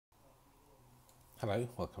Hello,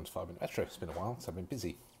 welcome to 5 Minute Retro. It's been a while, so I've been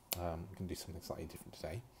busy. I'm going to do something slightly different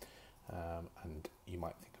today. And you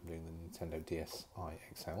might think I'm doing the Nintendo DSi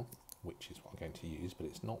XL, which is what I'm going to use, but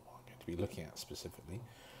it's not what I'm going to be looking at specifically.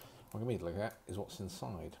 What I'm going to be looking at is what's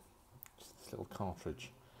inside. Just this little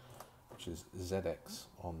cartridge, which is ZX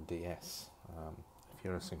on DS. If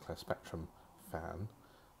you're a Sinclair Spectrum fan,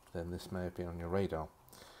 then this may have been on your radar.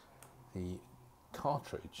 The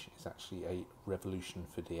cartridge is actually a Revolution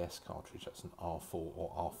for DS cartridge. That's an R4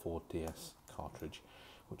 or R4 DS cartridge,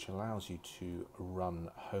 which allows you to run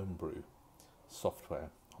homebrew software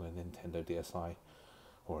on a Nintendo DSi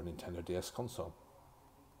or a Nintendo DS console.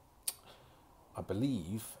 I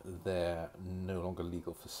believe they're no longer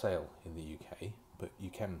legal for sale in the UK, but you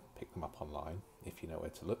can pick them up online if you know where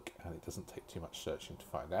to look, and it doesn't take too much searching to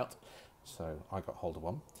find out. So I got hold of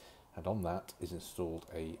one, and on that is installed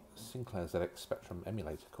a Sinclair ZX Spectrum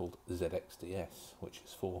emulator called ZXDS, which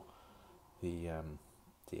is for the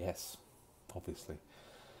DS, obviously.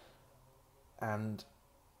 And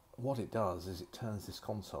what it does is it turns this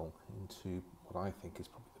console into what I think is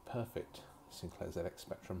probably the perfect Sinclair ZX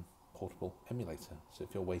Spectrum portable emulator. So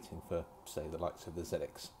if you're waiting for, say, the likes of the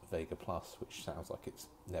ZX Vega Plus, which sounds like it's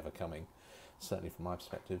never coming, certainly from my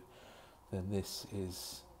perspective, then this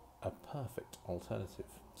is a perfect alternative.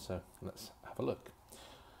 So let's have a look.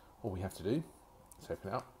 All we have to do is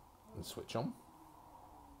open it up and switch on.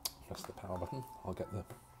 Press the power button. I'll get the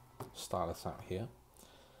stylus out here.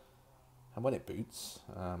 And when it boots,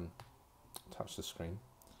 touch the screen,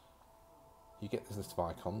 you get this list of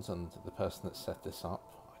icons, and the person that set this up,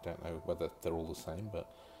 I don't know whether they're all the same,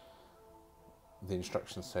 but the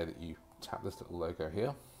instructions say that you tap this little logo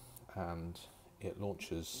here and it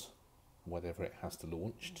launches whatever it has to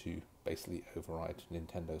launch to basically override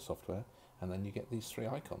Nintendo software, and then you get these three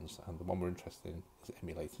icons, and the one we're interested in is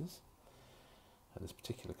emulators. And this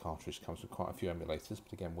particular cartridge comes with quite a few emulators,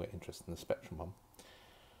 but again we're interested in the Spectrum one,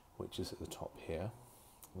 which is at the top here.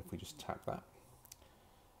 And if we just tap that,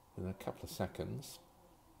 within a couple of seconds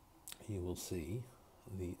you will see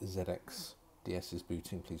the ZX DS is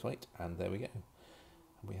booting. Please wait, and there we go.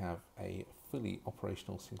 And we have a fully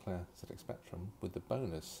operational Sinclair ZX Spectrum with the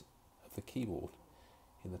bonus of the keyboard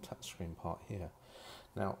in the touchscreen part here.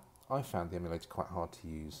 Now, I found the emulator quite hard to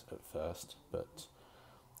use at first, but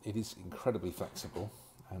it is incredibly flexible,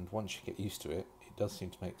 and once you get used to it, it does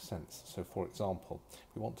seem to make sense. So for example,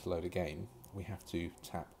 if we want to load a game, we have to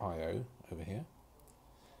tap IO over here,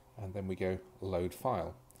 and then we go load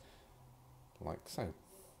file, like so.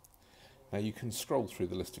 Now you can scroll through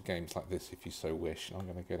the list of games like this if you so wish, and I'm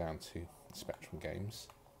going to go down to Spectrum Games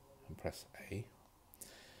and press A.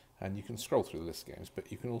 And you can scroll through the list of games,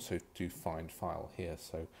 but you can also do find file here.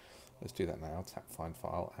 So let's do that now. Tap find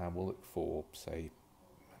file, and we'll look for, say,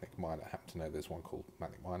 Manic Miner. I happen to know there's one called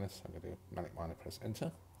Manic Miner, so I'm going to do Manic Miner, press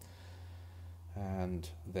enter. And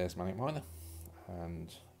there's Manic Miner.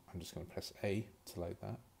 And I'm just going to press A to load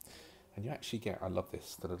that. And you actually get, I love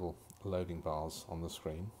this, the little loading bars on the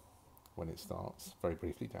screen when it starts, very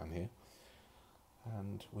briefly down here.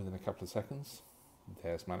 And within a couple of seconds,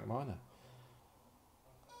 there's Manic Miner.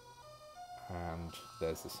 And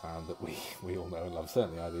there's the sound that we all know and love.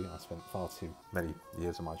 Certainly I do. I spent far too many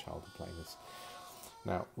years of my childhood playing this.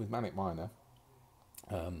 Now, with Manic Miner,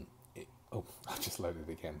 oh, I just loaded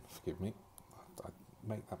it again, forgive me. I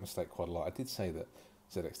make that mistake quite a lot. I did say that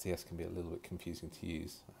ZXDS can be a little bit confusing to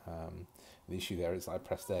use. The issue there is I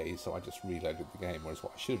pressed A, so I just reloaded the game, whereas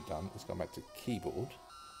what I should have done is gone back to keyboard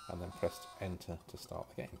and then pressed enter to start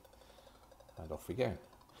the game. And off we go.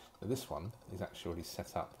 Now this one is actually already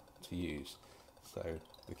set up to use, so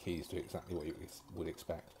the keys do exactly what you would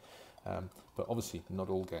expect, but obviously not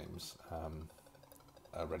all games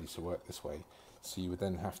are ready to work this way, so you would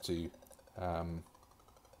then have to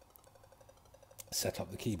set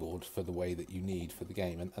up the keyboard for the way that you need for the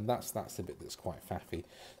game, and that's the bit that's quite faffy.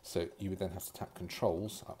 So you would then have to tap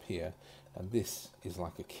controls up here, and this is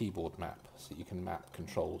like a keyboard map, so you can map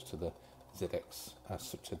controls to the ZX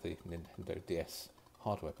to the Nintendo DS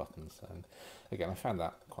hardware buttons. And again, I found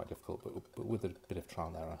that quite difficult, but with a bit of trial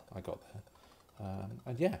and error I got there,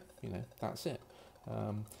 and yeah, you know, that's it.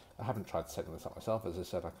 I haven't tried setting this up myself. As I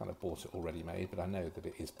said, I kind of bought it already made, but I know that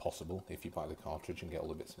it is possible if you buy the cartridge and get all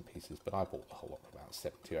the bits and pieces. But I bought the whole lot for about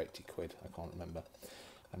 70 or 80 quid, I can't remember,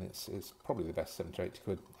 and it's probably the best 70 or 80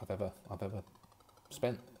 quid I've ever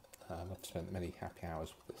spent. I've spent many happy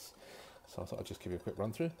hours with this. So I thought I'd just give you a quick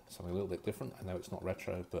run through, something a little bit different. I know it's not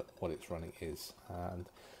retro, but what it's running is. And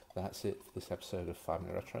that's it for this episode of 5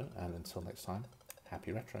 Minute Retro, and until next time,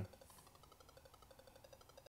 happy retro.